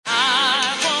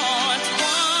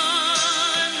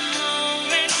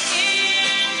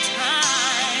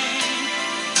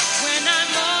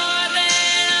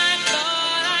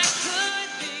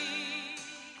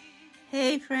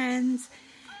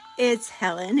It's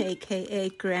Helen,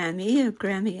 aka Grammy, of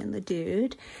Grammy and the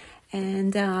Dude.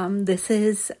 And this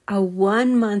is a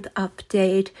 1 month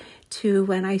update to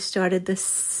when I started the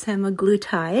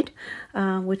semaglutide,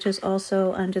 which is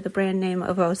also under the brand name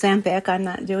of Ozempic. I'm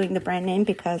not doing the brand name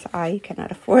because I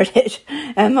cannot afford it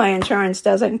and my insurance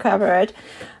doesn't cover it.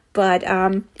 But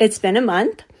it's been a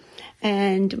month,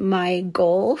 and my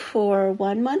goal for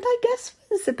 1 month, I guess,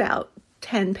 was about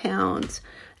 10 pounds.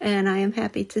 And I am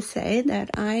happy to say that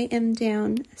I am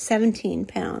down 17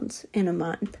 pounds in a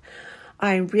month.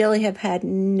 I really have had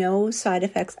no side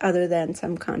effects other than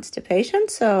some constipation.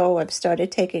 So I've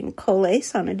started taking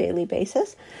Colace on a daily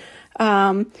basis,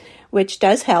 which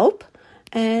does help.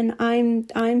 And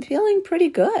I'm feeling pretty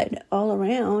good all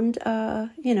around,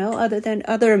 other than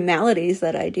other maladies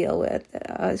that I deal with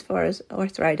as far as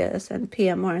arthritis and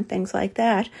PMR and things like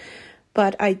that.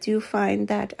 But I do find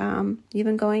that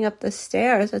even going up the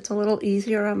stairs, it's a little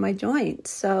easier on my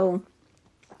joints. So,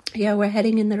 yeah, we're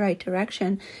heading in the right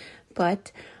direction.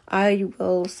 But I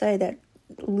will say that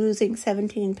losing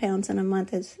 17 pounds in a month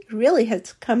has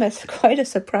come as quite a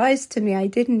surprise to me. I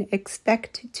didn't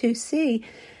expect to see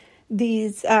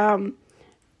these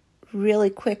really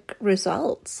quick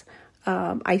results.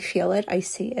 I feel it. I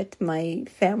see it. My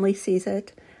family sees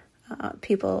it.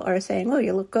 People are saying, "Oh,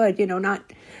 you look good."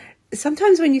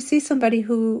 Sometimes when you see somebody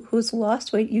who's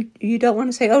lost weight, you don't want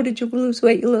to say, "Oh, did you lose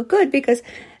weight? You look good," because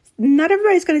not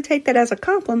everybody's going to take that as a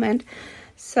compliment.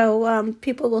 So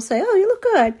people will say, "Oh, you look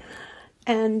good,"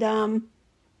 and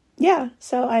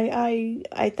So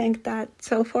I think that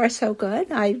so far so good.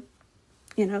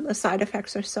 The side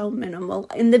effects are so minimal.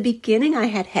 In the beginning, I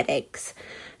had headaches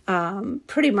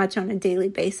pretty much on a daily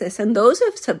basis, and those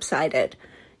have subsided.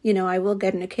 I will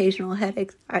get an occasional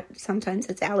headache. Sometimes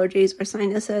it's allergies or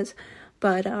sinuses,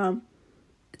 but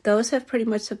those have pretty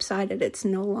much subsided. It's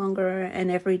no longer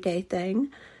an everyday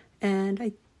thing. And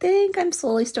I think I'm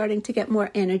slowly starting to get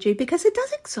more energy because it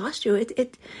does exhaust you. In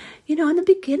the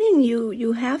beginning,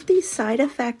 you have these side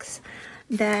effects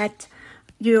that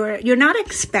you're not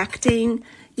expecting,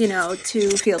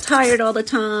 to feel tired all the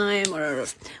time, or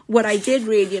what I did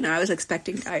read, I was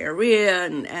expecting diarrhea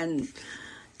and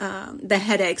the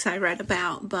headaches I read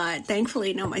about, but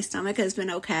thankfully, my stomach has been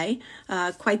okay.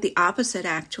 Quite the opposite,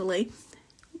 actually.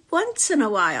 Once in a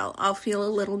while, I'll feel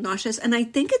a little nauseous, and I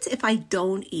think it's if I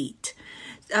don't eat.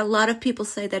 A lot of people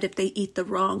say that if they eat the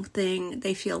wrong thing,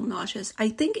 they feel nauseous. I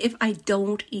think if I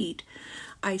don't eat,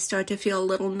 I start to feel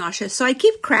a little nauseous. So I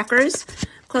keep crackers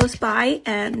close by,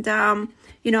 and,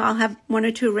 I'll have 1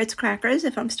 or 2 Ritz crackers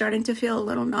if I'm starting to feel a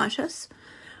little nauseous.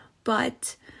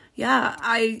 But yeah,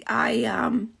 I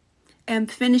am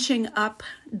finishing up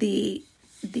the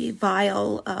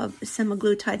vial of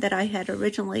semaglutide that I had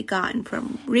originally gotten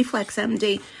from Reflex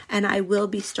MD, and I will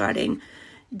be starting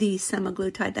the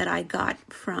semaglutide that I got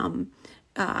from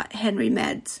Henry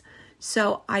Meds.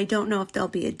 So I don't know if there'll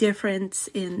be a difference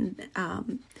in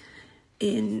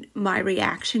my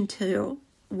reaction to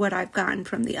what I've gotten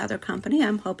from the other company.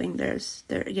 I'm hoping it's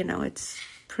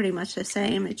pretty much the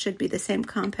same. It should be the same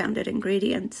compounded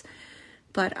ingredients,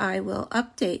 but I will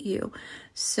update you.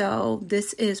 So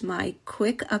this is my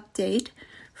quick update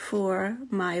for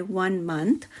my 1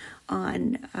 month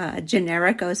on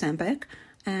generic Ozempic,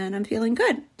 and I'm feeling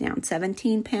good, down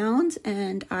 17 pounds,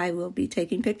 and I will be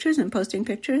taking pictures and posting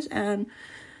pictures, and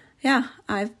yeah,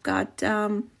 I've got,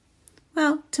 to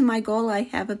my goal, I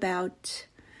have about,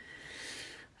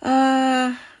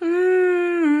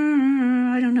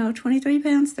 23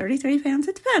 pounds, 33 pounds.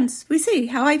 It depends. We see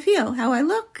how I feel, how I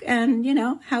look, and,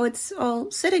 how it's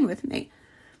all sitting with me.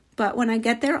 But when I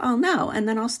get there, I'll know, and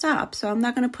then I'll stop. So I'm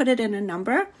not going to put it in a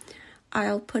number.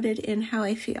 I'll put it in how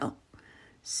I feel.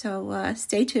 So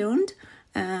stay tuned.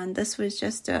 And this was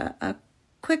just a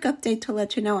quick update to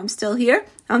let you know I'm still here.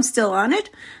 I'm still on it.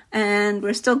 And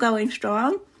we're still going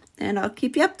strong. And I'll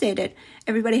keep you updated.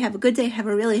 Everybody have a good day. Have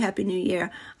a really happy new year.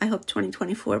 I hope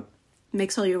 2024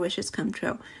 makes all your wishes come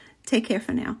true. Take care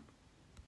for now.